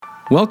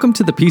Welcome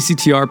to the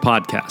PCTR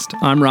podcast.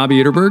 I'm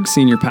Robbie Ytterberg,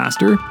 Senior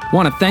Pastor. I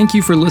want to thank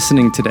you for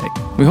listening today.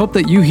 We hope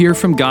that you hear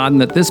from God and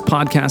that this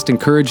podcast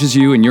encourages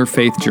you in your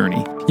faith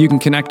journey. You can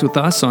connect with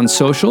us on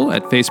social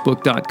at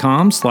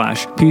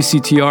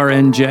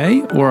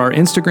facebook.com/PCTRNJ or our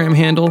Instagram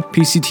handle,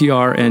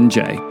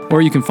 PCTRNJ.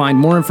 Or you can find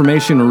more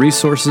information or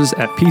resources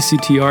at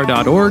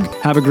PCTR.org.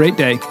 Have a great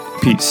day.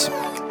 Peace.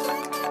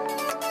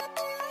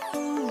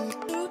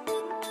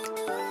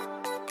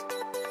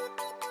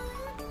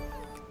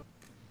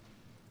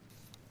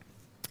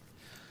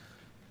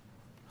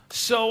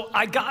 So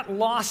I got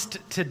lost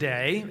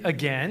today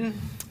again,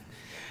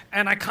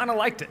 and I kind of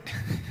liked it.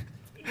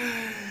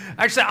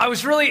 Actually, I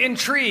was really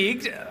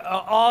intrigued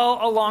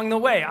all along the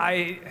way.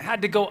 I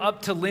had to go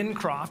up to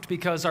Lincroft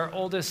because our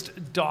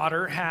oldest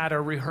daughter had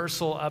a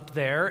rehearsal up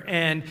there,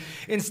 and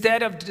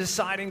instead of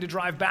deciding to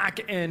drive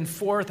back and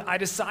forth, I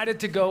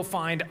decided to go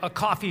find a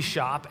coffee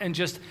shop and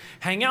just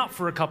hang out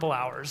for a couple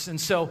hours. And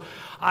so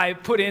I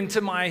put into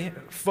my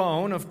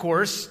phone, of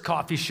course,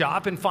 coffee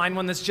shop, and find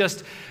one that's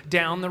just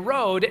down the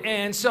road.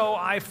 And so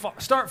I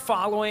start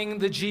following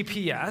the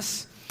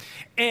GPS.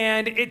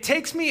 And it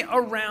takes me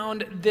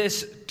around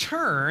this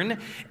turn,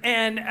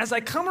 and as I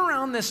come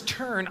around this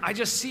turn, I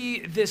just see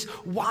this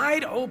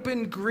wide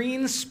open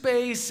green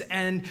space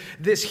and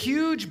this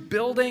huge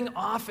building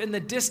off in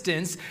the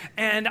distance,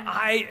 and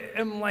I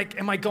am like,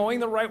 am I going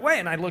the right way?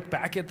 And I look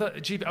back at the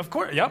GPS, of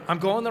course, yep, I'm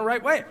going the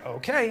right way.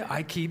 Okay,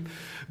 I keep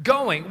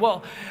going.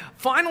 Well,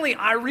 finally,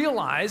 I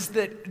realized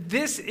that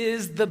this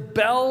is the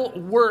Bell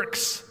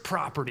Works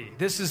property.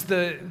 This is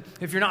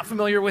if you're not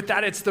familiar with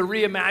that, it's the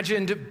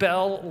reimagined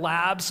Bell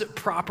Labs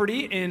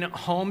property in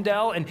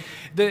Homedale. And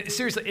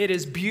seriously, it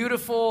is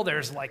beautiful.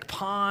 There's like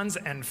ponds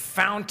and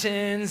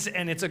fountains,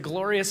 and it's a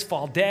glorious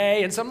fall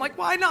day. And so I'm like,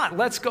 why not?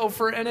 Let's go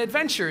for an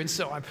adventure. And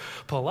so I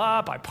pull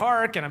up, I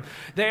park, and I'm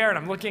there, and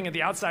I'm looking at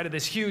the outside of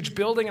this huge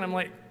building, and I'm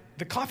like,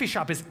 the coffee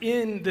shop is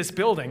in this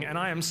building, and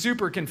I am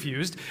super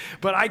confused,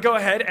 but I go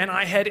ahead and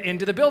I head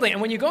into the building.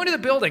 And when you go into the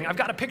building, I've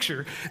got a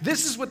picture.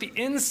 This is what the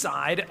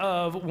inside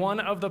of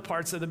one of the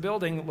parts of the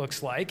building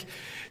looks like.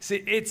 See,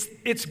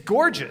 it's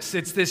gorgeous.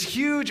 It's this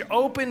huge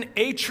open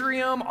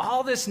atrium,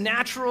 all this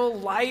natural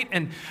light,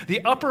 and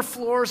the upper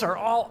floors are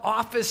all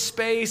office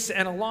space,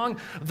 and along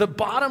the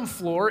bottom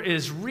floor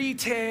is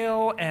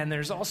retail, and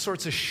there's all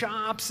sorts of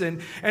shops,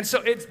 and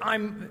so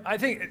I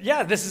think,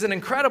 yeah, this is an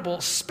incredible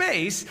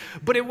space,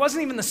 but it wasn't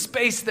even the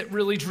space that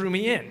really drew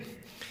me in.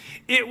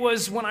 It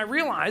was when I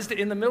realized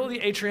in the middle of the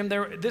atrium,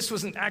 this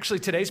wasn't actually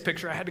today's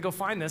picture. I had to go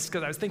find this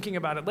because I was thinking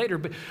about it later,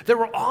 but there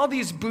were all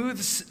these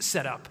booths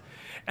set up.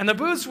 And the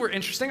booths were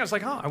interesting. I was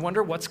like, I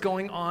wonder what's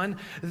going on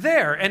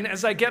there. And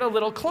as I get a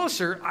little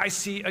closer, I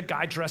see a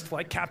guy dressed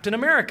like Captain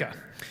America.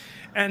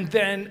 And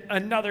then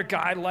another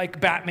guy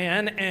like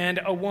Batman, and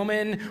a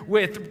woman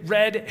with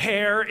red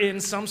hair in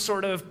some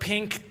sort of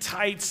pink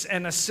tights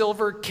and a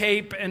silver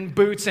cape and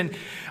boots. And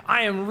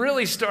I am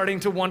really starting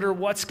to wonder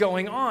what's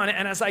going on.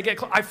 And as I get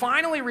close, I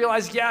finally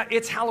realized, yeah,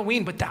 it's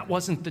Halloween, but that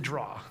wasn't the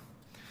draw.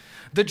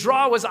 The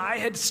draw was I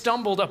had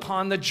stumbled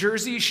upon the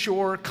Jersey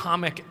Shore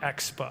Comic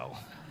Expo,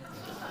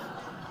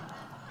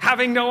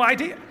 having no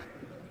idea.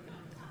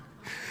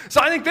 So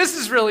I think this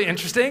is really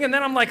interesting, and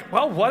then I'm like,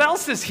 well, what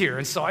else is here?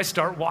 And so I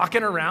start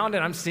walking around,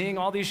 and I'm seeing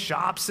all these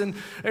shops, and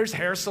there's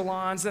hair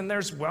salons, and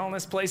there's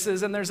wellness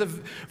places, and there's a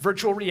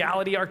virtual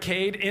reality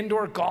arcade,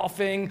 indoor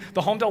golfing, the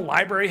Homedale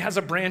Library has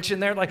a branch in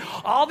there, like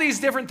all these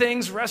different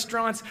things,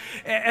 restaurants.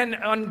 And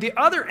on the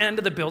other end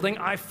of the building,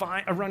 I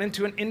run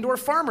into an indoor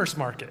farmer's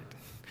market.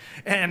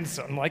 And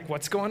so I'm like,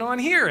 what's going on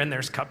here? And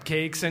there's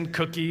cupcakes and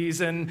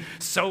cookies and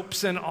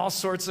soaps and all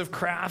sorts of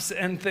crafts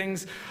and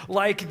things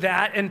like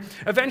that. And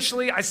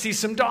eventually I see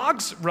some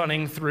dogs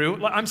running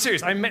through. I'm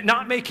serious, I'm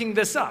not making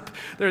this up.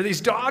 There are these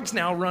dogs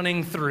now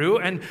running through,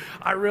 and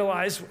I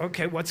realize,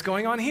 okay, what's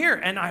going on here?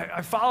 And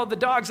I follow the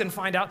dogs and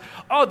find out,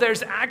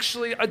 there's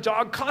actually a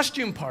dog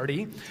costume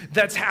party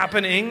that's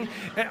happening.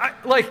 And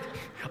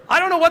I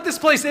don't know what this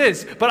place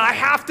is, but I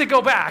have to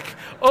go back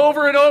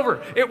over and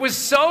over. It was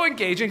so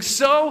engaging,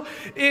 so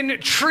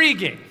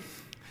intriguing.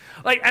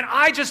 And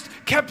I just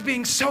kept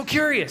being so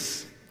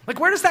curious.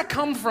 Where does that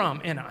come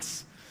from in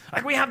us?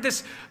 We have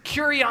this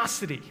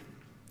curiosity.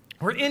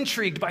 We're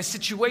intrigued by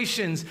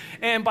situations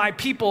and by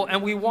people,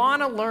 and we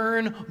want to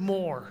learn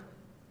more.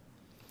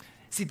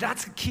 See,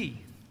 that's a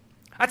key.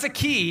 That's a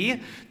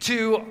key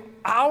to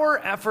our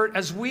effort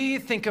as we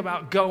think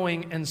about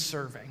going and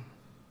serving.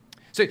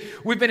 So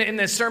we've been in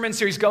this sermon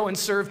series, Go and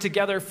Serve,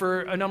 together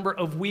for a number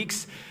of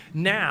weeks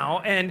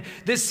now. And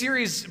this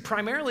series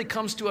primarily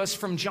comes to us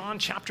from John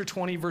chapter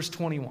 20, verse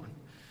 21,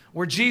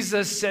 where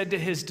Jesus said to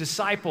his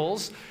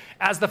disciples,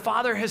 "As the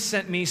Father has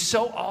sent me,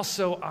 so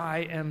also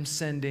I am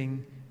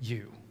sending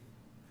you."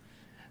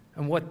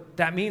 And what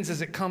that means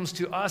as it comes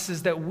to us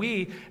is that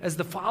we, as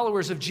the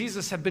followers of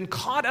Jesus, have been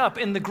caught up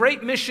in the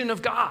great mission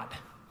of God.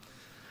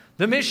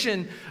 The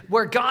mission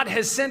where God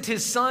has sent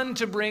his Son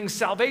to bring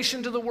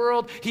salvation to the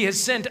world. He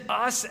has sent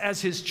us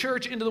as his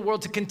church into the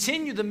world to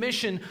continue the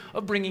mission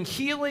of bringing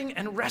healing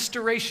and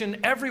restoration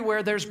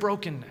everywhere there's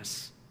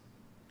brokenness.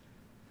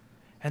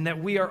 And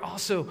that we are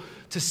also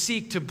to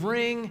seek to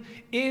bring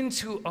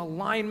into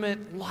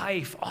alignment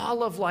life,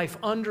 all of life,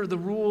 under the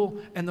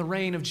rule and the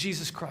reign of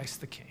Jesus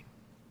Christ the King.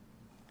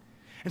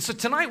 And so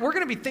tonight we're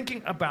going to be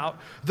thinking about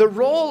the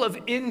role of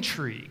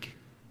intrigue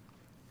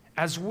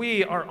as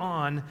we are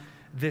on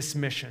this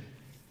mission.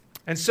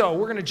 And so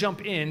we're going to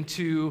jump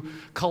into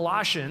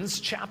Colossians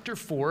chapter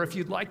 4. If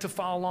you'd like to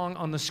follow along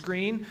on the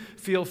screen,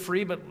 feel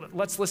free, but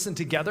let's listen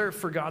together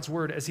for God's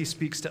word as he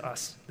speaks to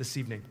us this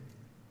evening.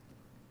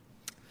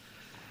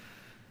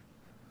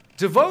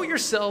 Devote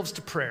yourselves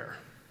to prayer,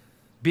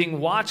 being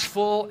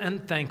watchful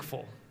and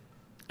thankful,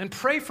 and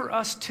pray for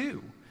us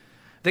too,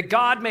 that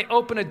God may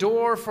open a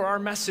door for our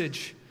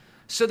message,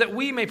 so that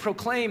we may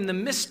proclaim the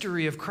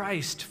mystery of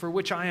Christ, for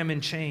which I am in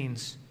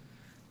chains.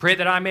 Pray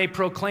that I may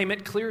proclaim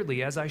it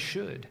clearly as I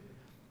should.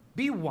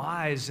 Be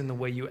wise in the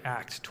way you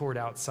act toward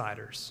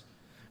outsiders.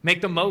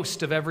 Make the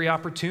most of every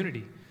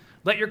opportunity.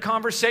 Let your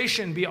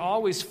conversation be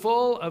always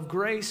full of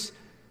grace,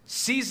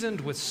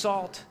 seasoned with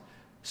salt,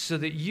 so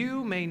that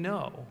you may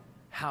know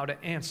how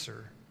to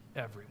answer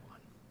everyone.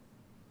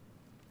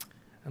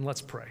 And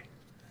let's pray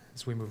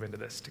as we move into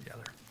this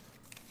together.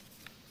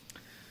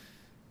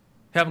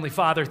 Heavenly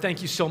Father,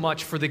 thank you so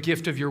much for the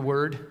gift of your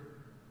word.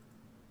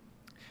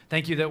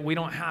 Thank you that we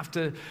don't have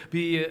to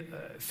be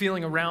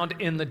feeling around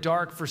in the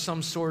dark for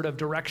some sort of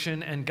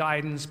direction and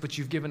guidance, but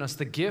you've given us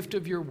the gift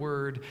of your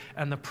word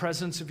and the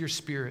presence of your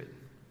Spirit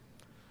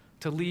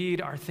to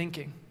lead our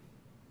thinking.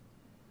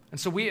 And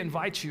so we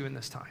invite you in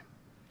this time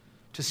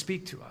to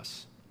speak to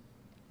us,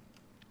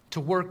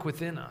 to work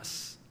within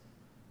us,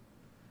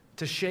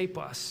 to shape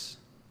us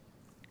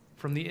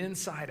from the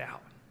inside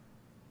out,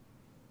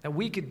 that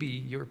we could be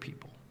your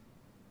people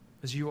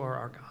as you are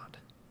our God.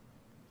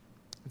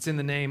 It's in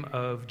the name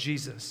of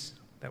Jesus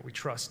that we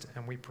trust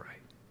and we pray.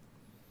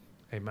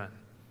 Amen.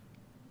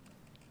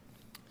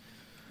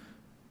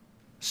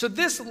 So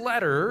this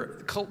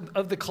letter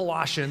of the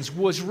Colossians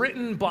was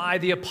written by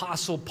the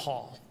Apostle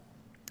Paul.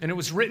 And it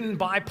was written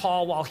by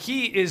Paul while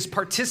he is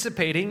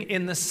participating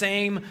in the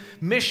same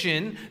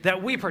mission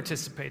that we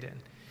participate in.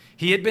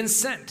 He had been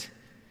sent.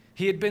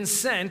 He had been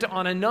sent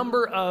on a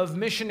number of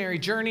missionary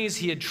journeys.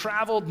 He had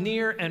traveled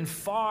near and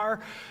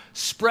far,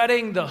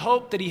 spreading the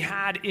hope that he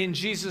had in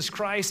Jesus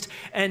Christ.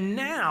 And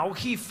now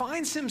he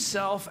finds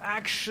himself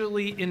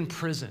actually in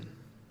prison.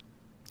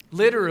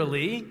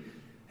 Literally,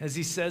 as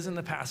he says in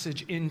the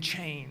passage, in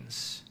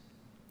chains.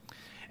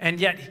 And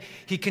yet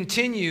he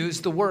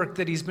continues the work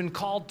that he's been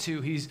called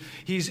to.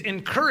 He's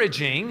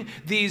encouraging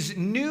these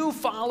new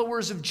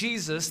followers of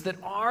Jesus that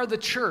are the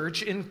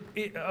church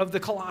of the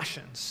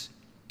Colossians.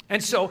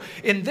 And so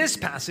in this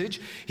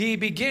passage, he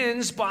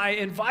begins by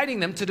inviting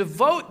them to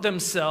devote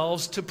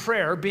themselves to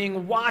prayer,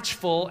 being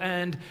watchful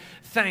and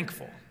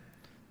thankful.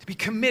 To be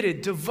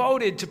committed,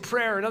 devoted to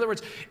prayer. In other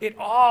words,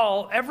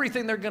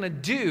 everything they're going to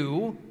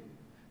do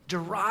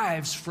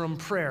derives from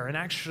prayer. And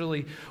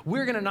actually,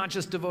 we're going to not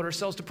just devote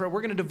ourselves to prayer,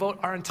 we're going to devote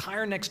our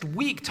entire next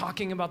week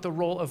talking about the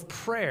role of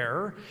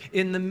prayer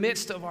in the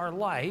midst of our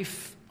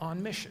life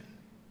on mission.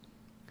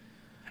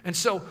 And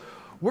so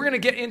we're going to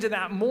get into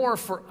that more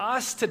for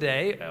us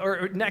today,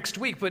 or next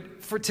week.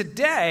 But for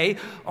today,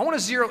 I want to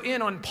zero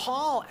in on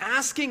Paul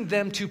asking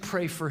them to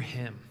pray for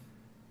him.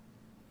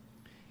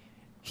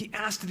 He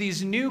asked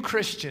these new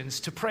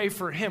Christians to pray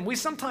for him. We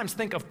sometimes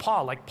think of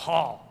Paul like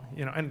Paul,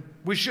 and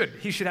we should.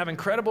 He should have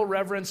incredible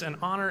reverence and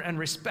honor and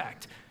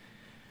respect.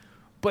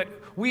 But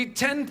we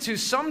tend to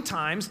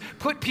sometimes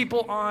put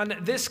people on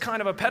this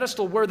kind of a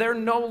pedestal where they're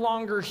no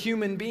longer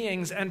human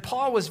beings, and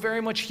Paul was very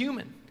much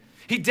human.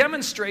 He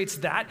demonstrates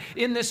that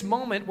in this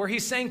moment where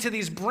he's saying to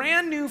these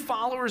brand new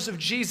followers of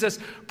Jesus,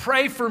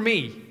 pray for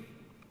me.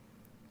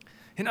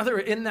 In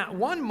that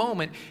one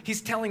moment,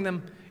 he's telling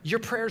them, your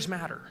prayers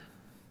matter.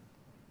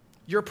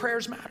 Your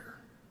prayers matter.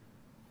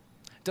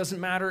 It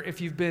doesn't matter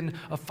if you've been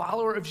a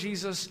follower of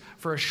Jesus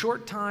for a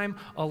short time,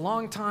 a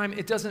long time.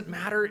 It doesn't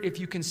matter if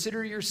you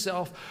consider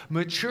yourself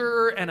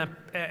mature and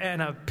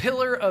a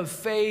pillar of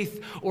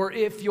faith, or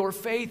if your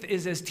faith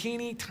is as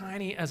teeny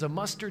tiny as a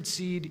mustard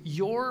seed.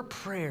 Your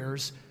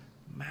prayers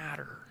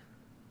matter.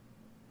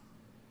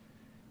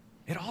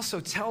 It also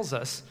tells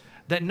us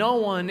that no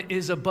one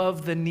is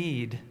above the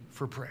need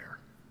for prayer.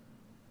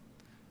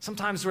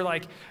 Sometimes we're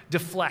like,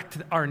 deflect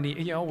our need.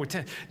 We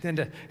tend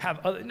to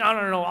have,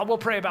 no, we'll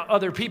pray about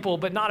other people,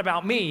 but not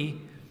about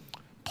me.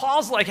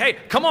 Paul's like, hey,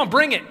 come on,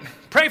 bring it.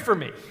 Pray for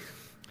me.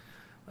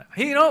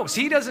 He knows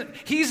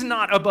he's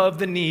not above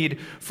the need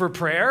for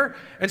prayer.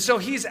 And so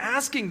he's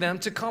asking them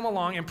to come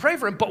along and pray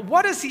for him. But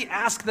what does he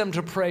ask them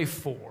to pray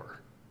for?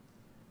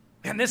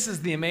 And this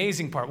is the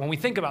amazing part. When we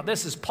think about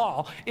this as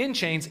Paul in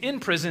chains, in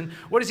prison,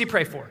 what does he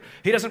pray for?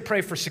 He doesn't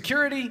pray for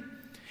security.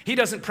 He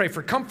doesn't pray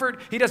for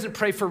comfort. He doesn't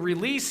pray for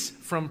release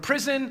from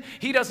prison.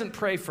 He doesn't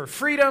pray for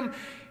freedom.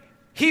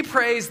 He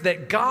prays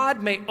that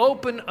God may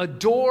open a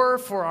door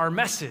for our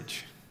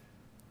message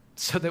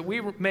so that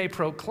we may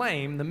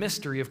proclaim the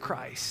mystery of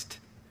Christ,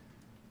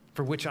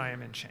 for which I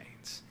am in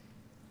chains.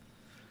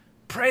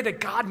 Pray that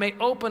God may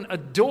open a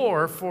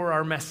door for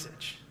our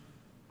message.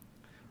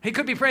 He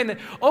could be praying that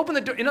open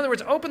the door, in other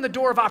words, open the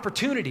door of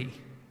opportunity.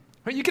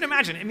 Right? You can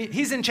imagine, I mean,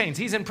 he's in chains,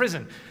 he's in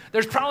prison.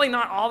 There's probably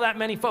not all that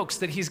many folks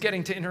that he's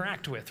getting to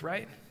interact with,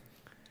 right?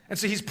 And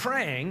so he's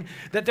praying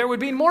that there would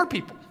be more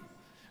people,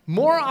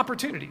 more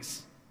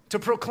opportunities to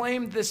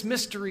proclaim this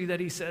mystery that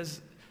he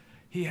says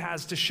he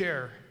has to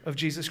share of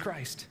Jesus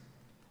Christ.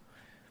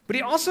 But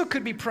he also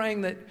could be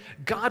praying that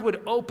God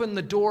would open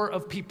the door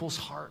of people's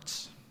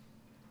hearts,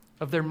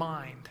 of their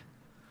mind,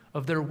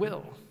 of their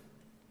will.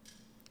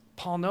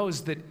 Paul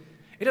knows that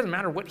it doesn't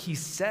matter what he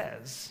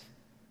says,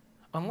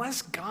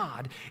 unless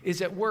God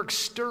is at work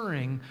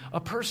stirring a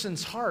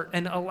person's heart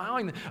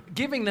and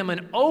giving them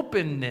an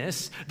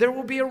openness, there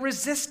will be a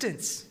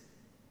resistance.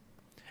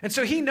 And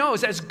so he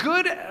knows, as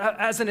good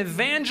as an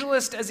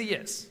evangelist as he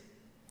is,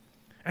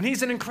 and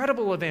he's an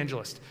incredible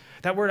evangelist.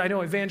 That word, I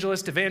know,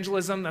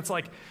 evangelism, that's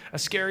like a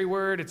scary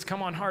word. It's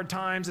come on hard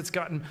times. It's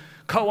gotten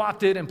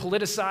co-opted and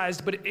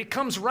politicized, but it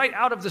comes right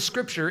out of the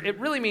scripture. It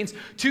really means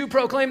to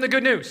proclaim the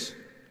good news.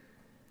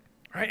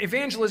 Right?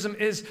 Evangelism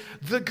is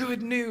the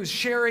good news,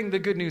 sharing the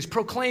good news,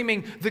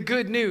 proclaiming the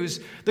good news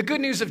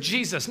of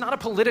Jesus, not a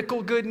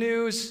political good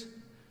news.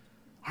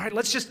 All right,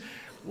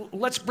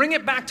 let's bring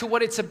it back to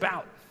what it's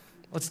about.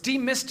 Let's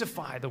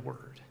demystify the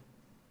word.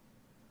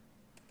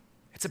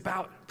 It's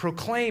about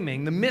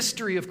proclaiming the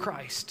mystery of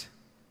Christ.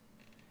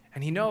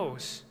 And he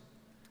knows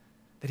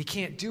that he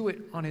can't do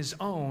it on his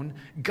own.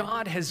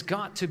 God has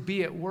got to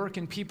be at work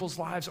in people's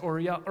lives, or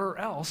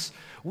else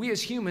we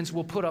as humans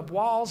will put up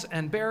walls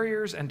and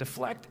barriers and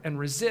deflect and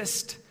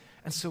resist.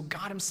 And so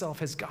God himself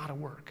has got to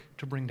work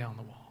to bring down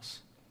the walls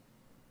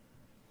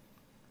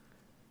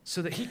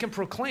so that he can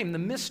proclaim the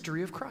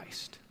mystery of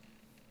Christ.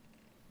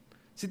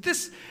 See,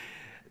 this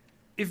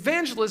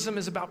evangelism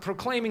is about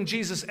proclaiming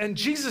Jesus, and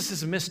Jesus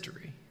is a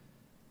mystery.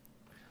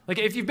 Like,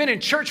 if you've been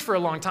in church for a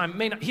long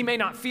time, he may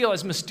not feel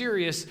as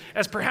mysterious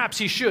as perhaps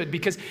he should,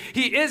 because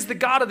he is the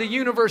God of the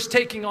universe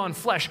taking on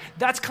flesh.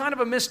 That's kind of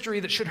a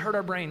mystery that should hurt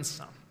our brains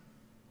some.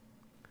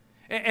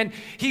 And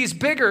he's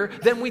bigger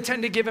than we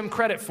tend to give him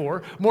credit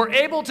for, more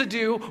able to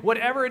do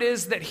whatever it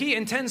is that he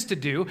intends to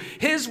do.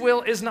 His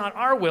will is not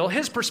our will.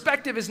 His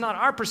perspective is not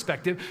our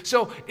perspective.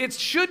 So it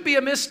should be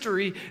a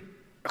mystery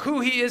who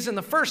he is in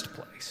the first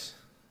place.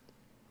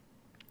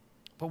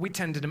 But we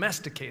tend to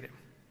domesticate him,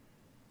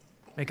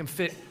 make him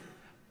fit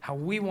how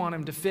we want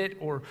him to fit,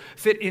 or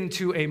fit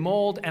into a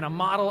mold and a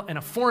model and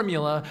a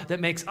formula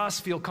that makes us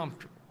feel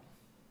comfortable.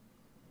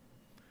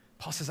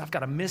 Paul says, I've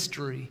got a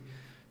mystery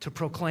to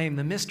proclaim.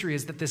 The mystery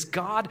is that this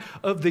God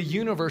of the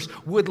universe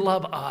would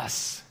love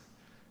us.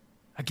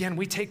 Again,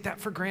 we take that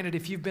for granted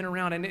if you've been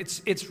around, and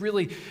it's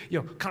really,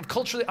 kind of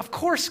culturally, of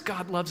course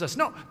God loves us.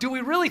 No, do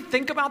we really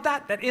think about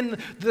that? That in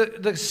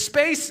the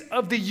space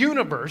of the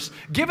universe,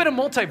 give it a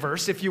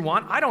multiverse if you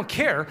want, I don't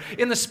care.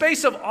 In the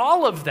space of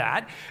all of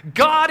that,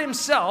 God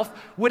himself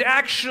would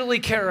actually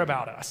care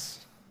about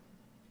us.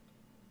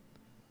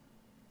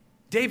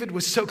 David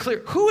was so clear.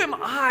 Who am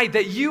I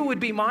that you would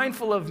be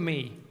mindful of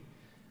me?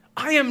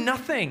 I am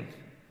nothing.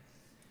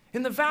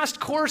 In the vast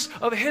course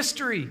of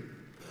history,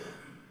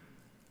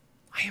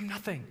 I am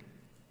nothing.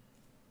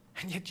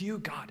 And yet you,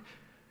 God,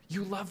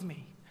 you love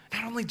me.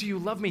 Not only do you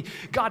love me,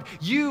 God,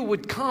 you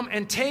would come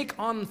and take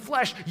on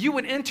flesh. You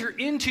would enter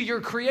into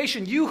your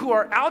creation. You who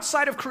are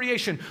outside of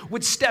creation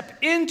would step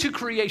into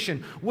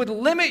creation, would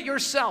limit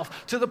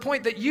yourself to the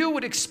point that you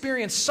would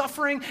experience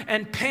suffering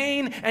and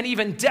pain and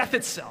even death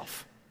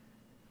itself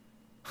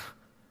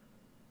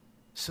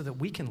so that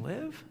we can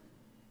live?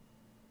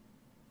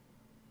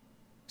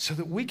 So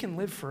that we can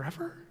live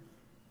forever?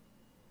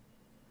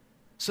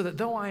 So that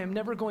though I am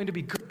never going to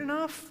be good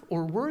enough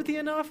or worthy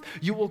enough,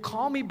 you will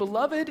call me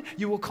beloved,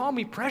 you will call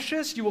me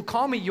precious, you will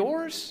call me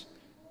yours.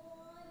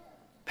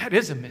 That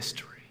is a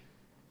mystery.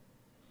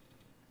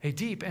 A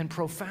deep and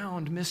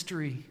profound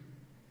mystery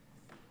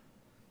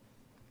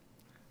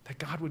that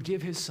God would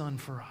give his son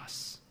for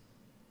us.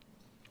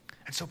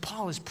 And so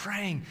Paul is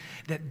praying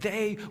that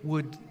they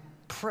would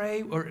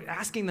pray, or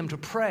asking them to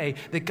pray,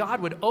 that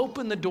God would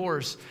open the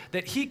doors,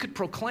 that he could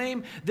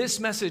proclaim this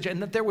message,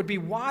 and that there would be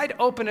wide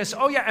openness.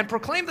 Oh yeah, and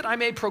proclaim that I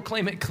may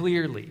proclaim it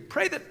clearly.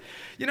 Pray that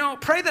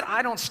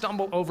I don't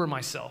stumble over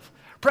myself.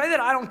 Pray that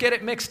I don't get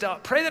it mixed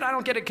up. Pray that I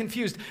don't get it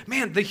confused.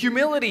 Man, the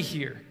humility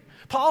here.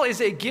 Paul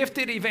is a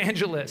gifted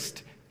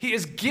evangelist. He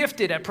is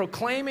gifted at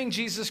proclaiming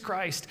Jesus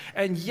Christ,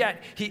 and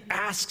yet he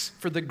asks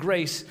for the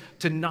grace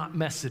to not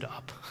mess it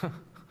up.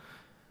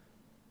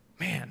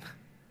 Man,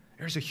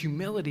 there's a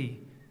humility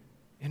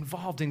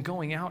involved in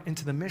going out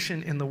into the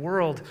mission in the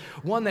world,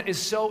 one that is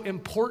so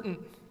important.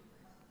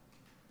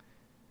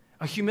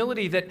 A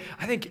humility that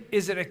I think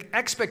is an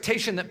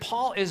expectation that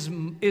Paul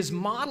is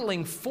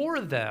modeling for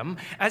them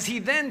as he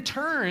then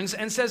turns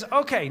and says,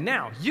 okay,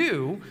 now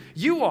you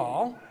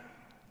all,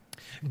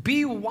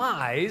 be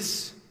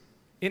wise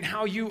in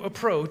how you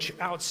approach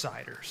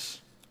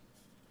outsiders.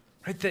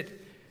 Right? That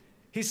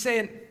he's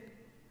saying,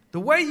 the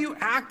way you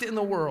act in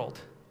the world,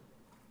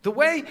 the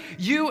way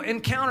you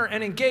encounter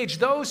and engage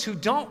those who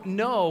don't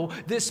know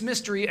this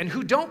mystery and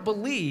who don't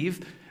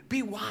believe,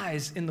 be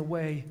wise in the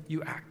way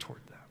you act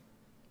toward them.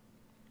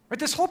 Right?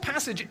 This whole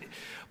passage,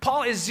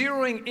 Paul is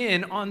zeroing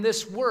in on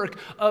this work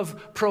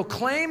of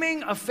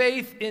proclaiming a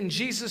faith in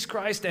Jesus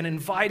Christ and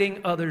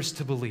inviting others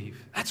to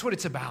believe. That's what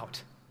it's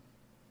about.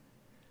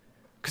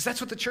 Because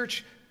that's what the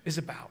church is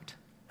about.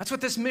 That's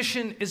what this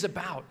mission is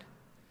about.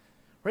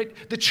 Right?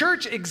 The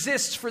church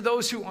exists for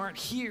those who aren't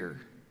here.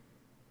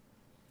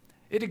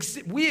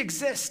 We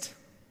exist.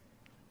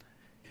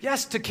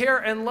 Yes, to care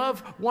and love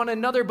one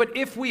another, but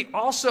if we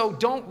also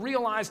don't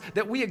realize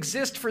that we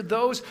exist for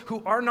those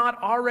who are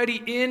not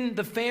already in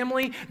the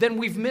family, then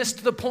we've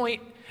missed the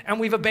point and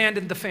we've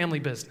abandoned the family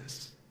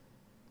business.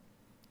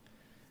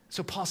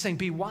 So Paul's saying,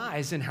 be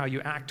wise in how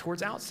you act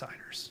towards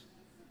outsiders.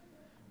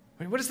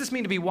 I mean, what does this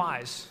mean to be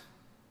wise?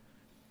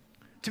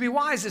 To be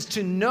wise is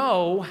to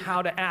know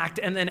how to act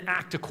and then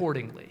act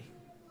accordingly.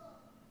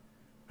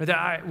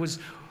 I was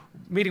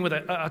meeting with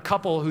a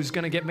couple who's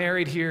going to get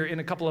married here in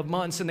a couple of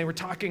months, and they were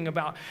talking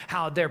about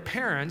how their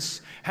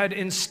parents had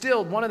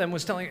instilled, one of them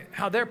was telling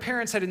how their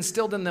parents had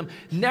instilled in them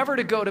never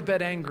to go to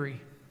bed angry.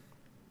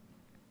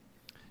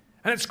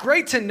 And it's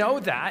great to know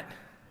that.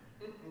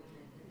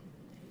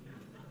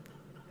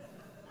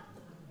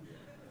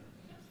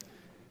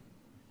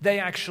 They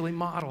actually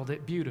modeled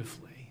it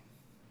beautifully.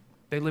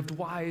 They lived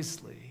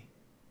wisely,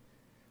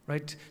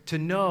 right? To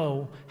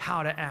know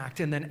how to act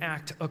and then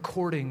act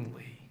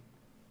accordingly.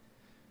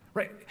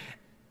 Right?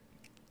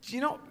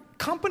 You know,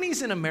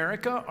 companies in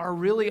America are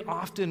really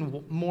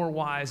often more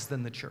wise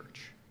than the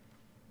church.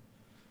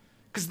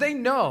 Because they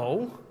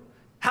know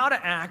how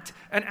to act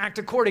and act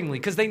accordingly.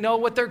 Because they know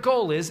what their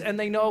goal is and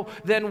they know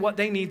then what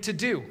they need to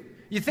do.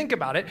 You think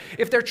about it.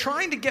 If they're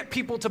trying to get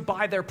people to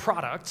buy their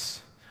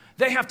products,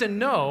 they have to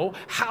know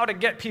how to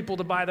get people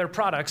to buy their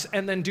products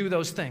and then do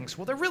those things.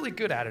 Well, they're really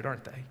good at it,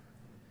 aren't they?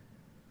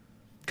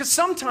 Because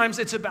sometimes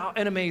it's about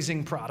an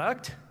amazing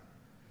product,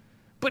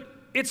 but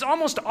it's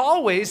almost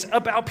always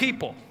about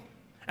people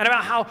and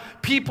about how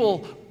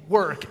people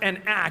work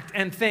and act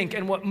and think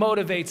and what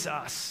motivates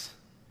us.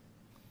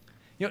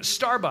 You know,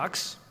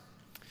 Starbucks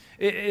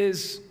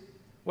is,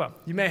 well,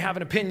 you may have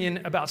an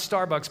opinion about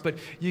Starbucks, but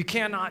you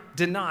cannot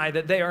deny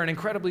that they are an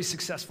incredibly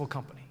successful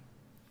company.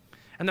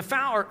 And the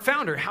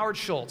founder, Howard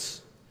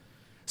Schultz,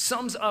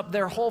 sums up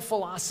their whole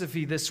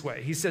philosophy this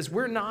way. He says,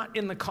 we're not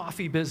in the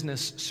coffee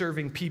business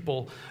serving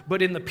people,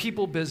 but in the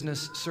people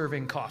business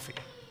serving coffee.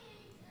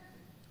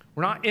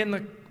 We're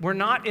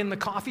not in the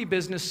coffee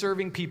business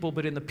serving people,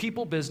 but in the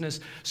people business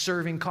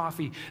serving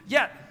coffee.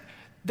 Yet,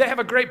 they have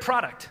a great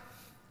product.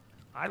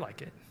 I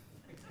like it.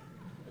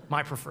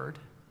 My preferred.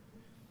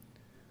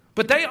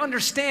 But they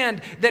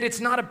understand that it's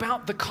not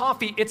about the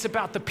coffee, it's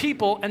about the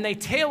people, and they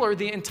tailor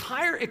the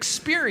entire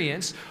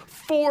experience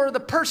for the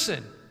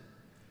person.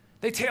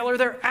 They tailor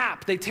their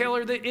app. They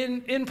tailor the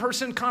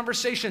in-person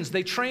conversations.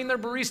 They train their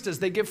baristas.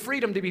 They give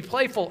freedom to be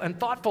playful and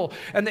thoughtful.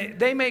 And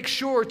they make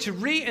sure to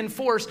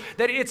reinforce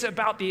that it's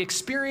about the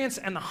experience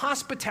and the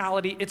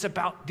hospitality. It's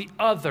about the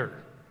other.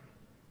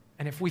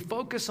 And if we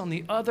focus on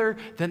the other,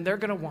 then they're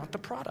going to want the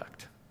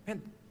product.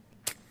 And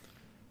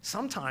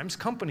sometimes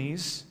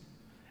companies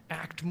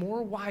act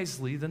more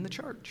wisely than the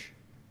church.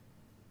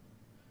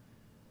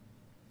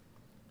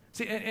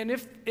 See, and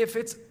if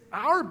it's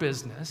our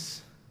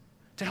business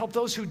to help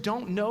those who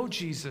don't know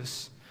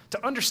Jesus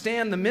to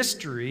understand the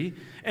mystery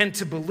and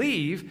to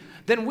believe,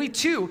 then we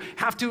too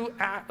have to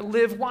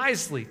live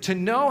wisely, to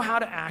know how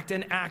to act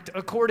and act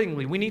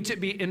accordingly. We need to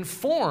be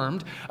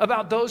informed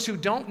about those who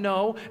don't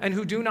know and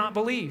who do not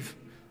believe.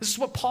 This is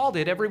what Paul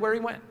did everywhere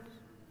he went.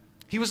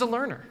 He was a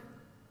learner.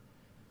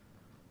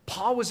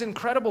 Paul was an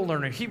incredible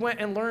learner. He went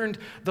and learned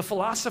the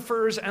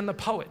philosophers and the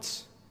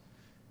poets.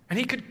 And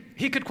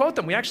he could quote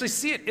them. We actually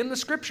see it in the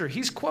scripture.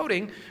 He's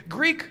quoting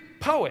Greek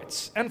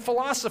poets and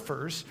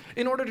philosophers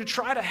in order to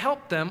try to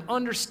help them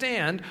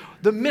understand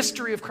the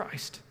mystery of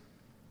Christ.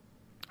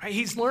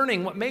 He's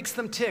learning what makes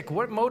them tick,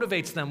 what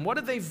motivates them, what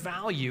do they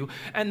value,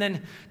 and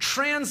then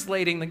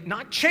translating,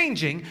 not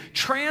changing,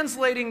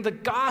 translating the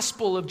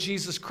gospel of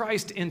Jesus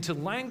Christ into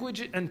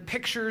language and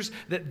pictures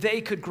that they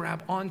could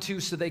grab onto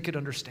so they could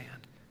understand.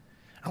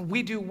 And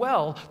we do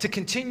well to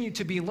continue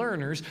to be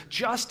learners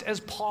just as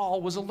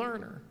Paul was a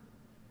learner.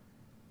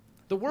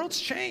 The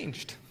world's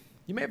changed.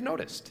 You may have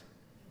noticed.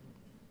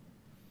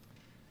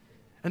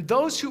 And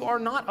those who are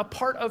not a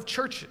part of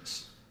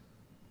churches,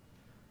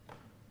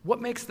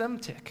 what makes them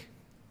tick?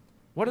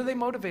 What are they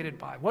motivated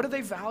by? What do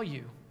they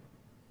value?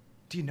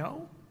 Do you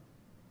know?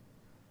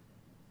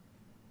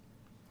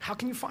 How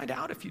can you find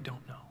out if you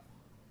don't know?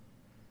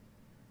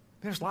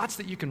 There's lots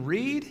that you can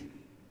read.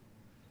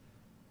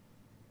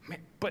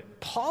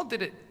 But Paul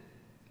did it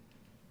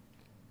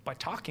by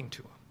talking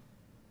to them,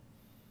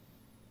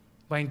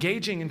 by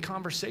engaging in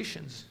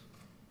conversations,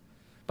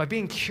 by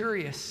being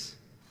curious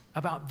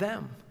about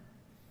them,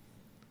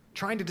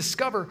 trying to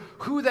discover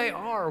who they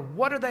are,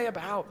 what are they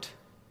about.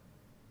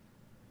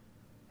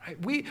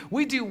 Right?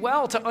 We do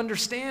well to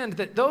understand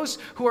that those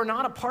who are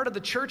not a part of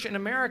the church in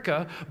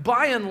America,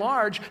 by and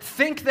large,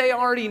 think they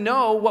already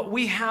know what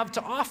we have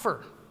to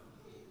offer.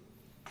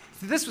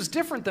 This was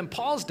different than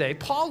Paul's day.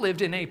 Paul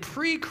lived in a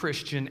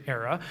pre-Christian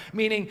era,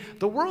 meaning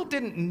the world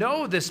didn't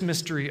know this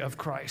mystery of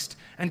Christ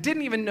and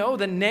didn't even know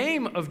the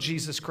name of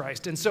Jesus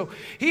Christ. And so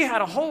he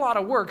had a whole lot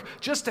of work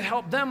just to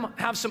help them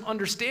have some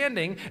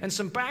understanding and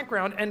some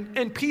background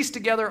and piece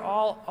together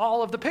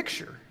all of the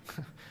picture.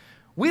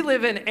 We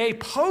live in a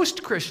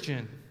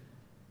post-Christian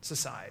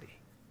society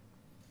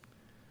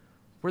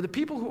where the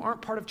people who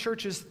aren't part of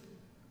churches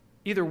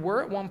either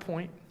were at one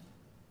point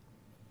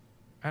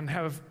and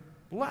have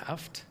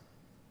left,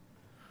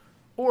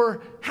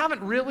 or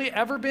haven't really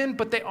ever been,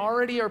 but they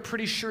already are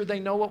pretty sure they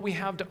know what we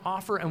have to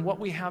offer, and what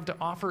we have to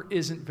offer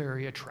isn't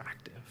very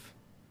attractive.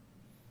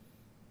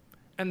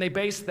 And they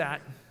base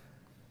that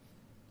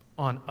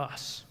on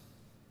us,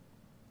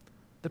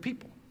 the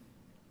people,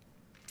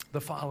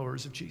 the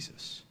followers of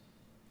Jesus.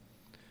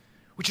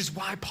 Which is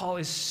why Paul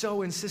is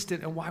so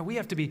insistent, and why we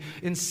have to be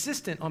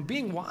insistent on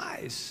being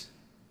wise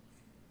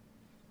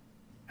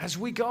as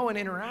we go and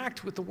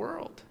interact with the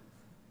world.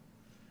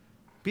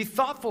 Be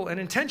thoughtful and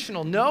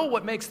intentional. Know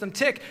what makes them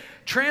tick.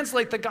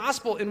 Translate the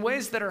gospel in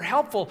ways that are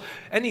helpful.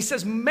 And he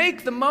says,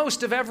 make the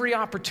most of every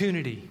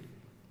opportunity.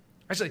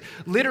 Actually,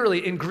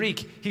 literally in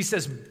Greek, he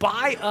says,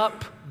 buy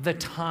up the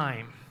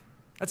time.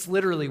 That's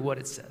literally what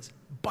it says.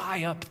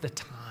 Buy up the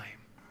time.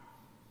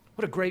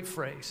 What a great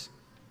phrase.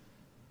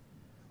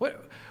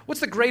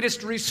 What's the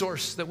greatest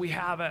resource that we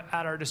have at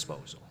our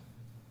disposal?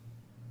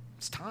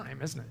 It's time,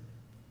 isn't it?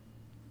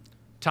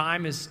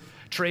 Time is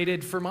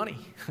traded for money,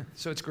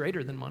 so it's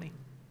greater than money.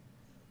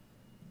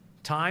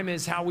 Time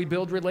is how we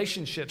build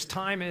relationships.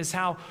 Time is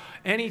how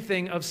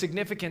anything of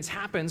significance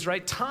happens,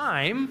 right?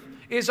 Time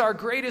is our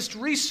greatest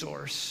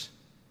resource.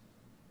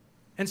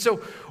 And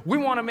so we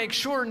want to make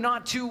sure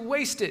not to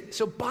waste it.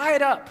 So buy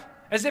it up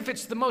as if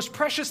it's the most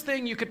precious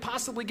thing you could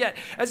possibly get.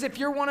 As if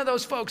you're one of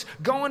those folks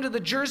going to the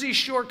Jersey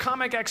Shore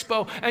Comic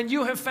Expo and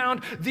you have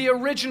found the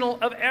original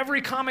of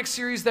every comic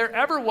series there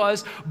ever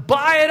was.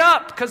 Buy it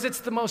up because it's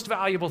the most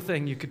valuable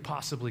thing you could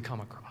possibly come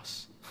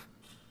across.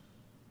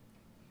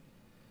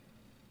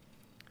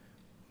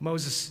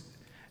 Moses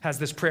has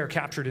this prayer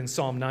captured in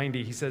Psalm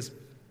 90. He says,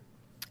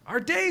 our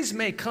days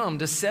may come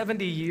to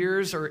 70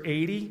 years or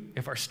 80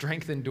 if our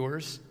strength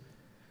endures.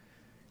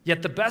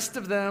 Yet the best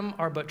of them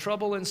are but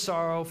trouble and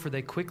sorrow, for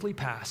they quickly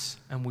pass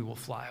and we will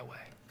fly away.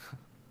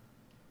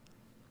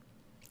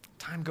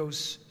 Time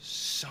goes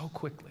so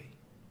quickly.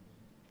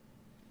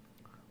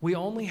 We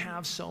only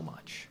have so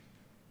much.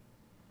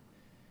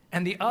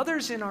 And the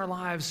others in our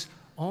lives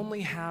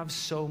only have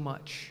so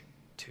much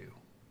too.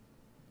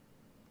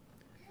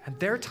 And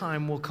their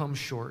time will come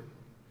short.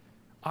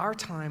 Our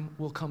time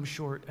will come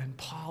short, and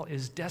Paul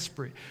is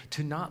desperate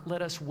to not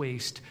let us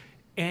waste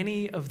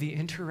any of the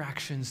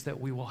interactions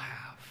that we will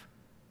have.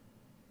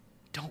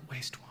 Don't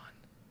waste one.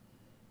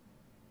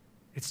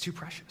 It's too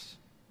precious.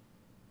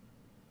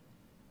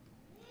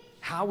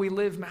 How we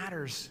live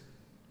matters.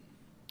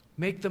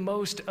 Make the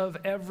most of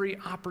every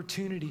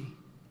opportunity.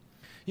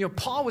 You know,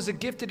 Paul was a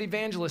gifted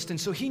evangelist, and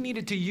so he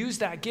needed to use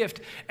that gift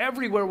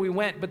everywhere we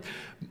went. But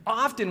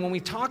often when we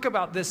talk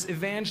about this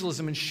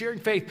evangelism and sharing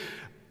faith,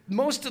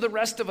 most of the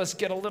rest of us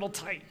get a little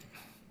tight.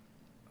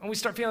 And we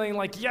start feeling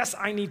like, yes,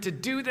 I need to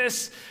do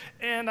this,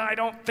 and I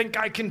don't think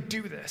I can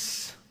do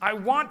this. I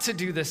want to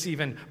do this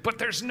even, but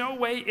there's no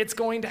way it's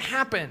going to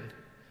happen.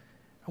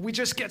 We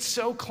just get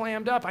so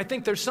clammed up. I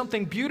think there's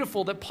something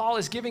beautiful that Paul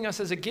is giving us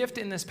as a gift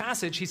in this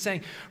passage. He's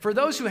saying, for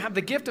those who have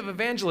the gift of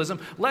evangelism,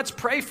 let's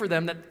pray for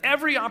them that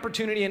every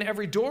opportunity and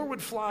every door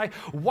would fly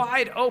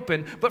wide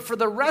open. But for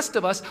the rest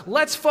of us,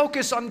 let's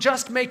focus on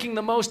just making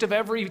the most of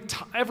every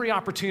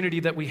opportunity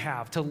that we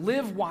have to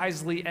live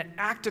wisely and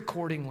act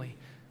accordingly.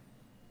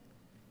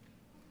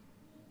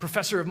 A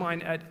professor of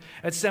mine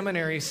at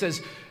seminary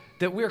says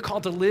that we are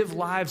called to live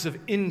lives of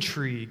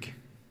intrigue.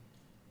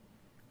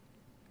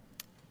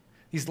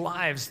 These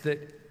lives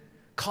that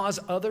cause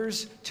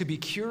others to be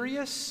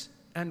curious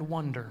and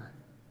wonder.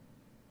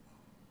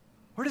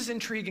 Where does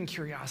intrigue and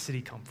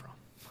curiosity come from?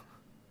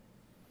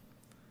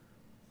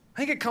 I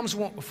think it comes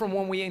from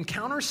when we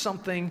encounter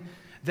something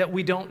that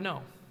we don't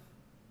know,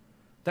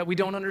 that we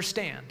don't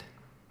understand,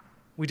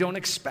 we don't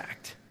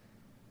expect,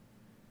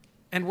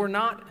 and we're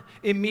not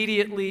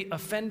immediately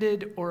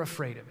offended or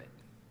afraid of it.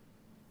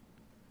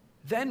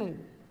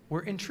 Then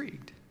we're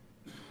intrigued.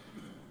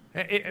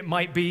 It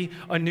might be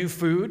a new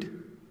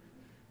food,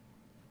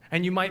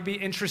 and you might be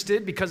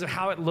interested because of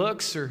how it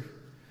looks, or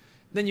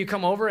then you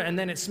come over and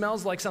then it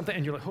smells like something,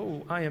 and you're like,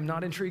 oh, I am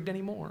not intrigued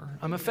anymore.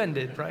 I'm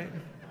offended, right?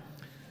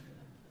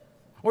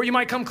 Or you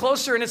might come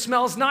closer and it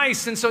smells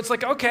nice, and so it's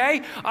like,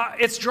 okay,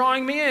 it's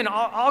drawing me in.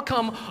 I'll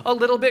come a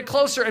little bit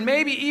closer, and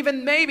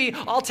maybe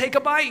I'll take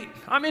a bite.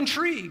 I'm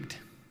intrigued.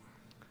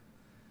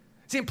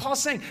 See, and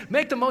Paul's saying,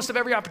 make the most of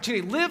every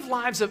opportunity. Live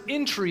lives of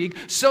intrigue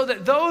so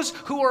that those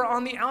who are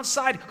on the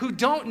outside who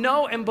don't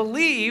know and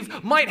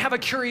believe might have a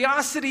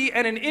curiosity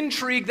and an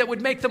intrigue that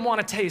would make them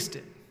want to taste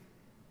it.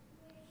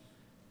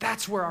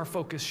 That's where our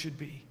focus should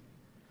be.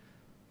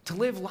 To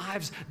live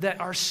lives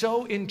that are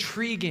so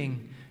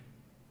intriguing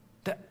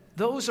that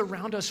those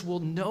around us will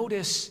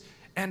notice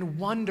and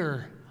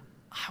wonder,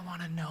 I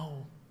want to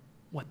know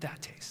what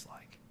that tastes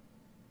like.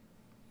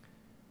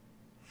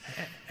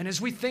 And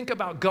as we think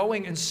about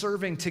going and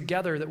serving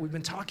together that we've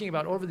been talking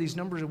about over these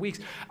numbers of weeks,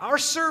 our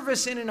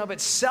service in and of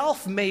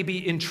itself may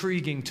be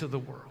intriguing to the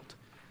world.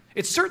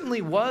 It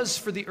certainly was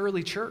for the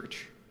early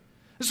church.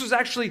 This was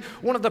actually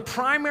one of the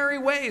primary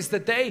ways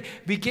that they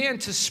began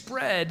to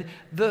spread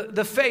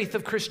the faith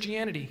of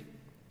Christianity.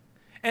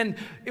 And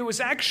it was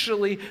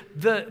actually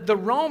the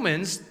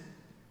Romans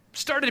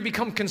started to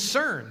become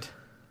concerned,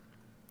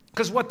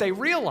 because what they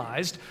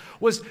realized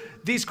was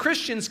these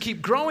Christians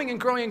keep growing and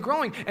growing and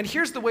growing, and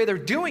here's the way they're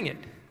doing it.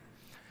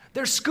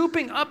 They're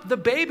scooping up the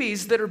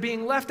babies that are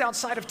being left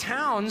outside of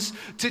towns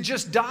to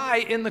just die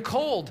in the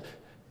cold.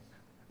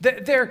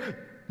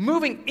 They're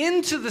moving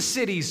into the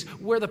cities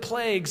where the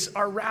plagues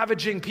are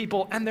ravaging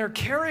people, and they're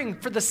caring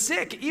for the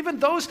sick, even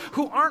those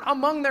who aren't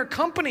among their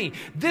company.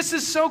 This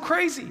is so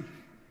crazy.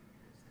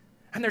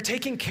 And they're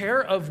taking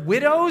care of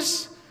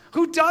widows.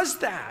 Who does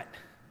that?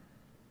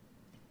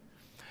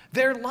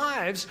 Their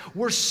lives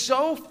were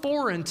so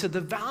foreign to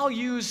the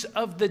values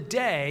of the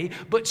day,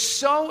 but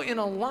so in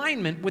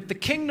alignment with the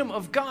kingdom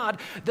of God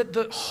that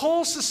the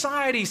whole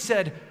society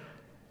said,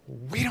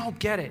 we don't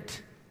get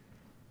it.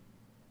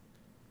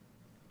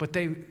 But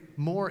they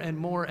more and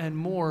more and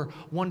more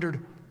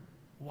wondered,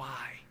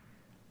 why?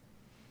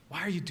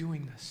 Why are you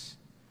doing this?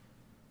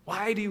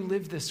 Why do you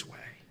live this way?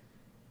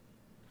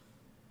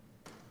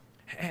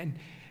 And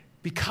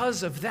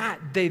because of that,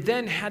 they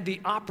then had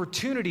the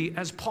opportunity,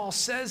 as Paul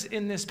says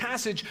in this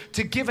passage,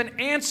 to give an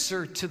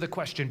answer to the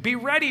question. Be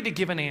ready to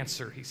give an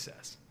answer, he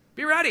says.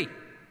 Be ready.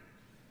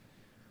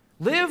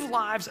 Live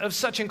lives of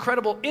such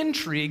incredible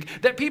intrigue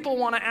that people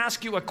want to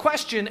ask you a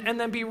question and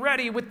then be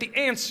ready with the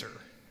answer.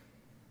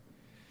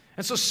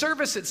 And so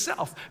service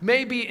itself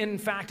may be, in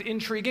fact,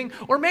 intriguing,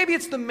 or maybe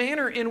it's the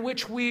manner in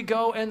which we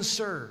go and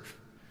serve.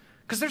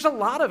 Because there's a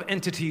lot of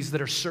entities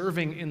that are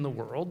serving in the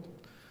world,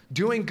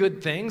 doing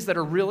good things that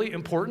are really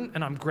important,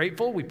 and I'm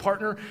grateful. We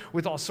partner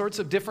with all sorts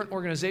of different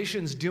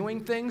organizations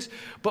doing things.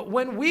 But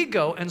when we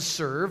go and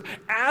serve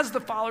as the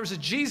followers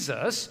of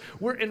Jesus,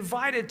 we're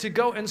invited to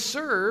go and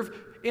serve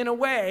in a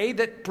way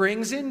that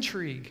brings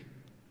intrigue.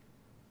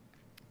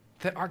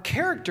 That our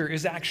character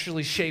is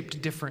actually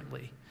shaped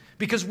differently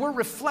because we're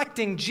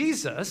reflecting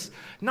Jesus,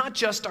 not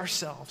just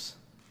ourselves.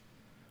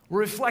 We're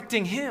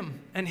reflecting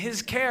him and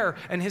his care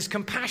and his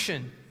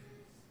compassion.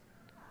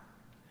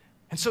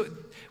 And so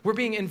we're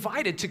being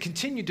invited to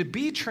continue to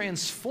be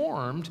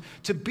transformed,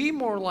 to be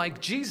more like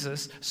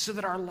Jesus, so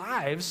that our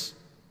lives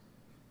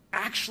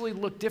actually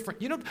look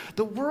different. You know,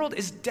 the world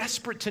is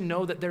desperate to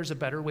know that there's a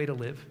better way to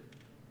live.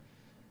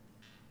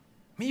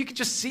 I mean, you can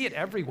just see it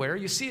everywhere.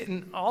 You see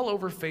it all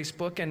over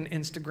Facebook and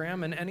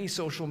Instagram and any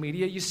social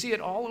media. You see it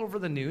all over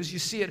the news. You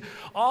see it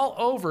all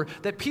over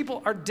that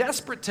people are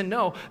desperate to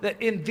know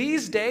that in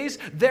these days,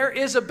 there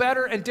is a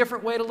better and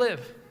different way to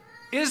live.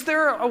 Is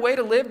there a way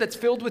to live that's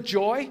filled with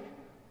joy?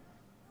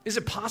 Is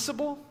it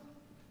possible?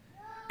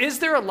 Is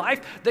there a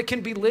life that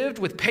can be lived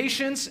with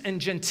patience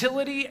and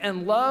gentility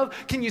and love?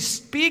 Can you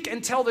speak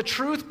and tell the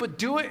truth, but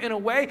do it in a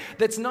way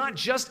that's not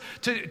just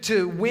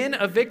to win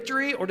a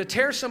victory or to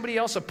tear somebody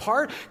else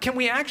apart? Can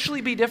we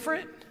actually be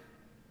different?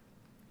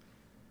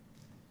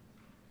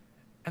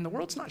 And the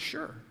world's not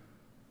sure.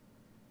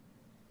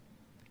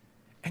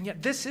 And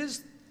yet this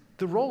is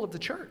the role of the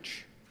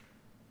church,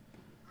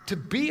 to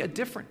be a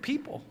different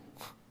people,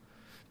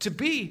 to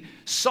be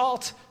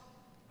salt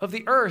of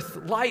the earth,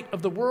 light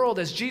of the world,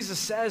 as Jesus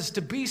says,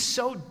 to be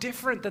so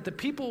different that the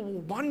people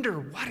will wonder,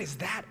 what is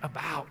that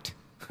about?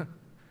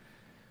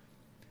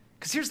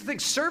 Because here's the thing,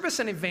 service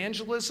and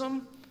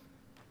evangelism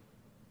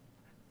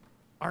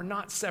are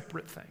not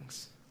separate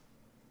things.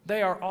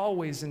 They are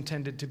always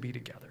intended to be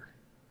together.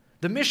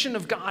 The mission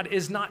of God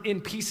is not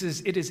in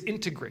pieces, it is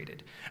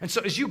integrated. And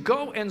so as you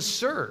go and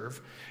serve,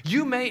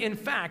 you may in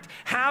fact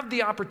have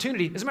the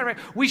opportunity. As a matter of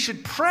fact, we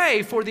should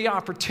pray for the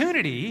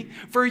opportunity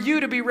for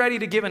you to be ready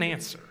to give an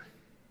answer.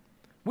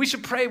 We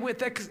should pray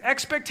with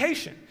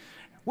expectation,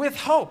 with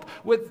hope,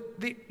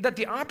 that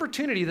the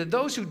opportunity that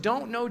those who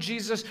don't know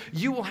Jesus,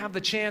 you will have the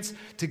chance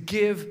to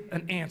give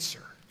an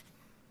answer.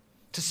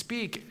 To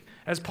speak,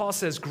 as Paul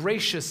says,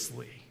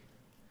 graciously,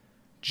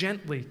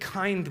 gently,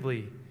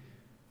 kindly,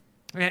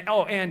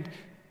 and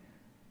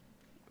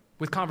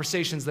with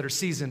conversations that are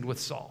seasoned with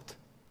salt.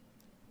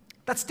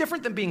 That's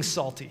different than being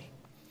salty,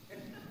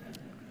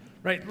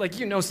 right? Like,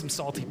 you know some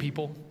salty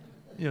people.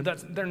 You know,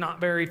 they're not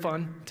very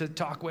fun to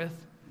talk with.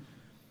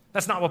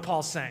 That's not what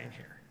Paul's saying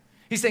here.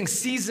 He's saying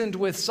seasoned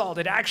with salt.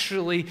 It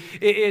actually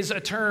is a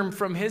term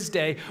from his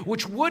day,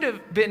 which would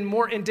have been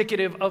more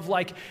indicative of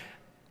like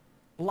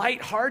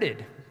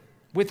lighthearted,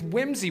 with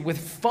whimsy, with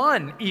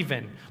fun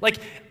even. Like,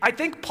 I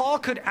think Paul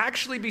could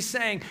actually be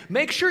saying,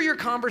 make sure your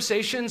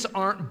conversations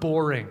aren't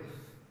boring.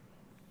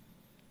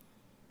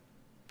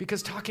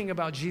 Because talking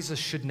about Jesus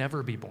should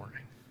never be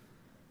boring.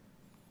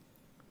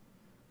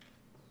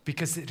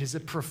 Because it is a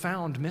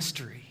profound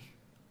mystery,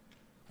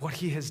 what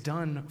he has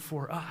done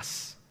for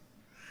us.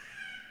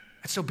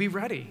 And so be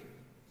ready.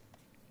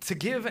 to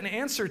give an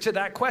answer to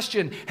that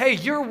question. Hey,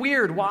 you're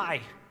weird.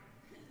 Why?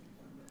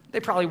 They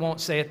probably won't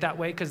say it that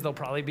way because they'll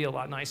probably be a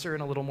lot nicer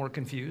and a little more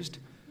confused.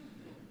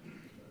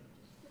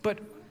 But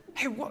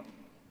hey,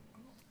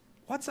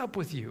 what's up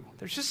with you?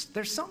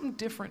 There's something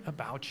different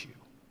about you.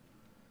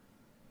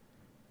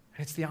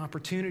 And it's the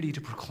opportunity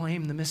to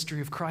proclaim the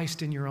mystery of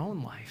Christ in your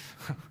own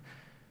life.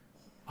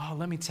 Oh,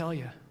 let me tell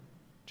you,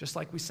 just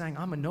like we sang,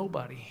 I'm a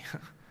nobody.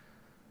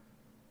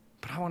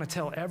 But I want to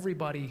tell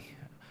everybody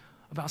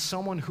about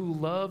someone who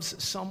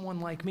loves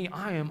someone like me.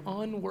 I am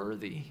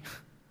unworthy.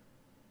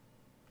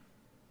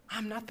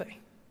 I'm nothing.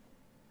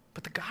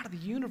 But the God of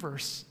the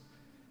universe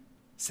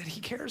said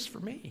he cares for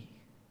me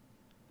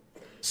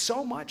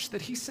so much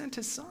that he sent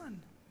his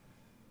son,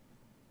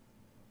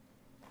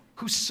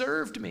 who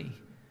served me,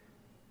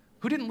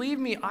 who didn't leave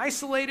me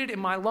isolated in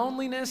my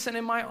loneliness and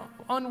in my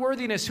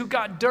unworthiness, who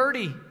got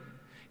dirty.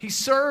 He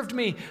served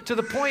me to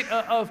the point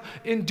of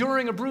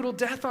enduring a brutal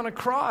death on a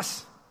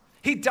cross.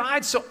 He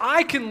died so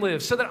I can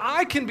live, so that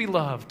I can be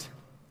loved.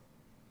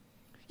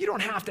 You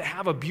don't have to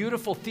have a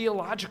beautiful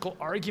theological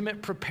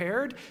argument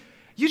prepared.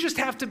 You just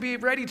have to be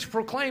ready to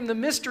proclaim the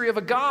mystery of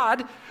a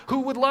God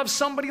who would love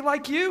somebody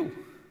like you.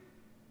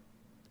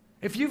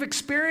 If you've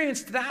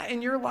experienced that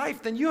in your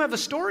life, then you have a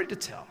story to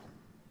tell.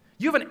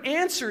 You have an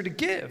answer to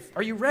give.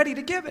 Are you ready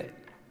to give it?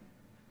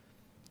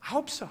 I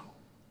hope so.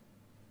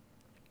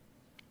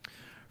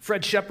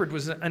 Fred Shepherd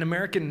was an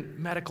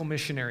American medical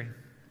missionary,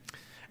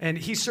 and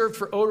he served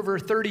for over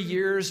 30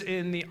 years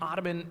in the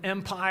Ottoman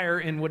Empire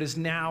in what is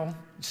now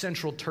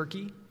central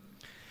Turkey.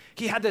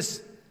 He had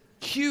this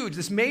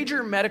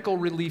major medical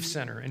relief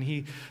center, and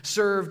he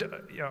served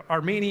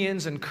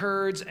Armenians and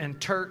Kurds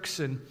and Turks.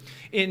 And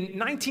in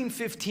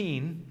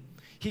 1915,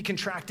 he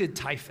contracted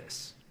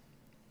typhus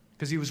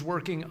because he was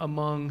working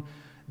among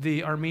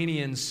the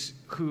Armenians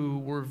who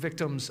were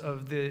victims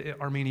of the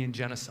Armenian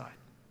genocide.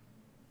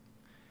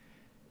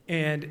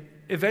 And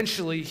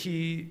eventually,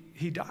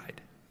 he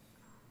died.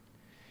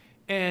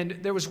 And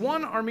there was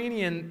one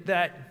Armenian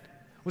that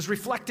was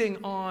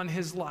reflecting on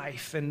his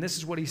life, and this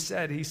is what he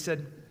said. He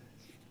said,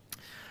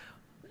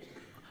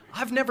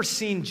 I've never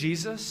seen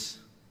Jesus,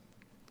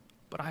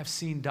 but I've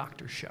seen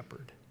Dr.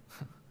 Shepherd.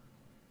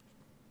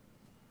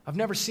 I've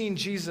never seen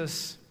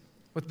Jesus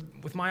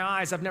with my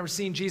eyes. I've never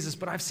seen Jesus,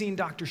 but I've seen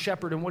Dr.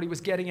 Shepherd. And what he was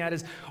getting at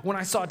is, when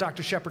I saw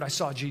Dr. Shepherd, I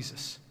saw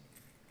Jesus.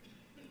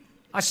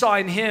 I saw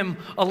in him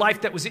a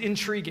life that was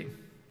intriguing,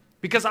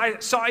 because I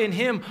saw in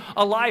him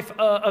a life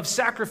of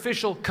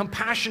sacrificial,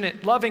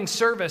 compassionate, loving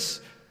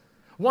service,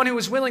 one who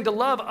was willing to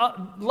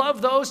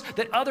love those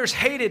that others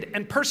hated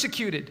and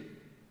persecuted.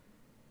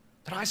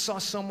 That I saw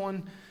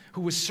someone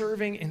who was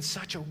serving in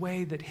such a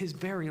way that his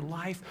very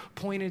life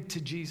pointed to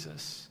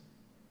Jesus.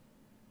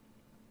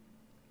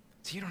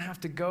 So you don't have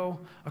to go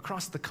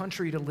across the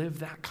country to live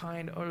that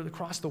kind, or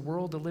across the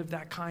world to live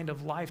that kind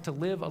of life, to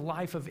live a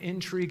life of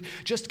intrigue.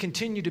 Just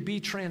continue to be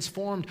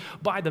transformed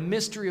by the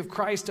mystery of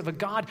Christ, of a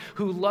God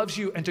who loves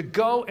you, and to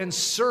go and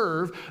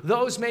serve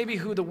those maybe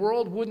who the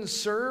world wouldn't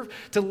serve,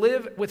 to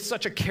live with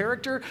such a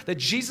character that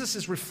Jesus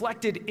is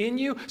reflected in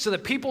you, so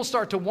that people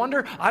start to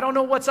wonder, I don't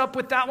know what's up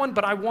with that one,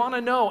 but I want to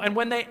know. And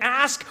when they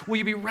ask, will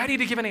you be ready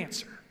to give an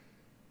answer?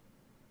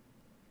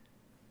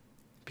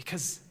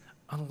 Because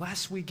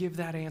unless we give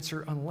that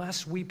answer,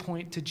 unless we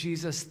point to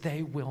Jesus,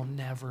 they will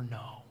never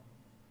know.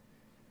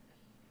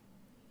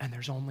 And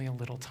there's only a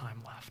little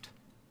time left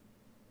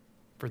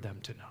for them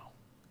to know.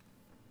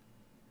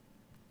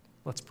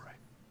 Let's pray.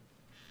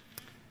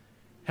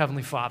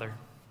 Heavenly Father,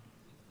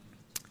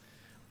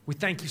 we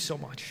thank you so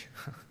much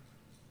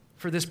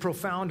for this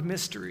profound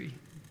mystery,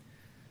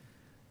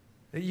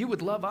 that you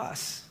would love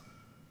us.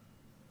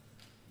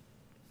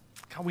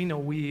 God, we know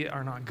we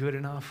are not good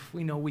enough.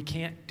 We know we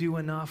can't do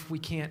enough. We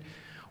can't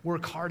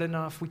work hard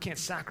enough. We can't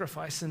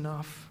sacrifice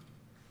enough.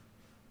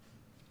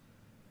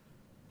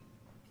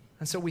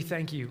 And so we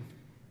thank you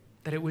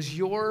that it was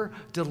your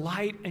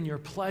delight and your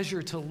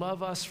pleasure to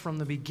love us from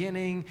the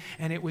beginning,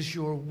 and it was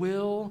your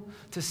will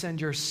to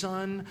send your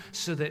Son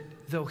so that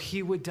though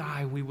he would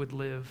die, we would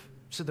live,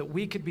 so that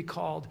we could be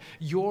called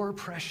your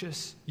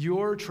precious,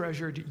 your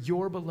treasured,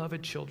 your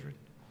beloved children.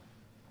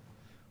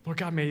 Lord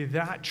God, may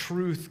that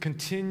truth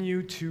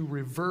continue to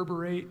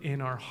reverberate in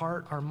our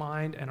heart, our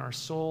mind, and our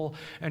soul,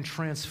 and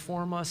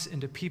transform us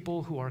into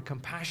people who are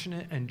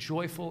compassionate and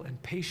joyful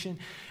and patient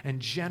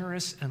and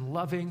generous and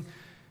loving.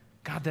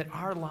 God, that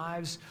our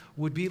lives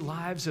would be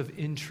lives of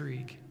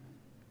intrigue,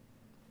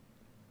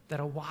 that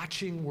a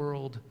watching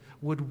world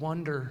would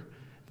wonder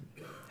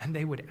and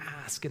they would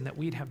ask, and that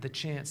we'd have the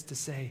chance to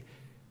say,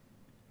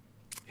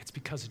 it's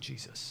because of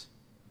Jesus.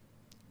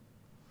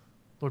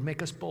 Lord,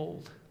 make us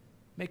bold.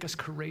 Make us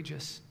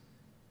courageous.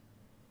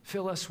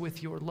 Fill us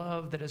with your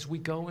love, that as we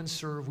go and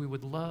serve, we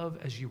would love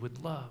as you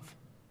would love.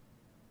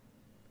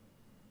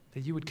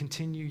 That you would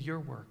continue your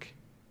work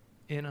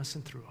in us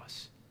and through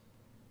us.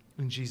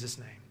 In Jesus'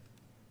 name,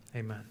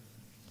 amen.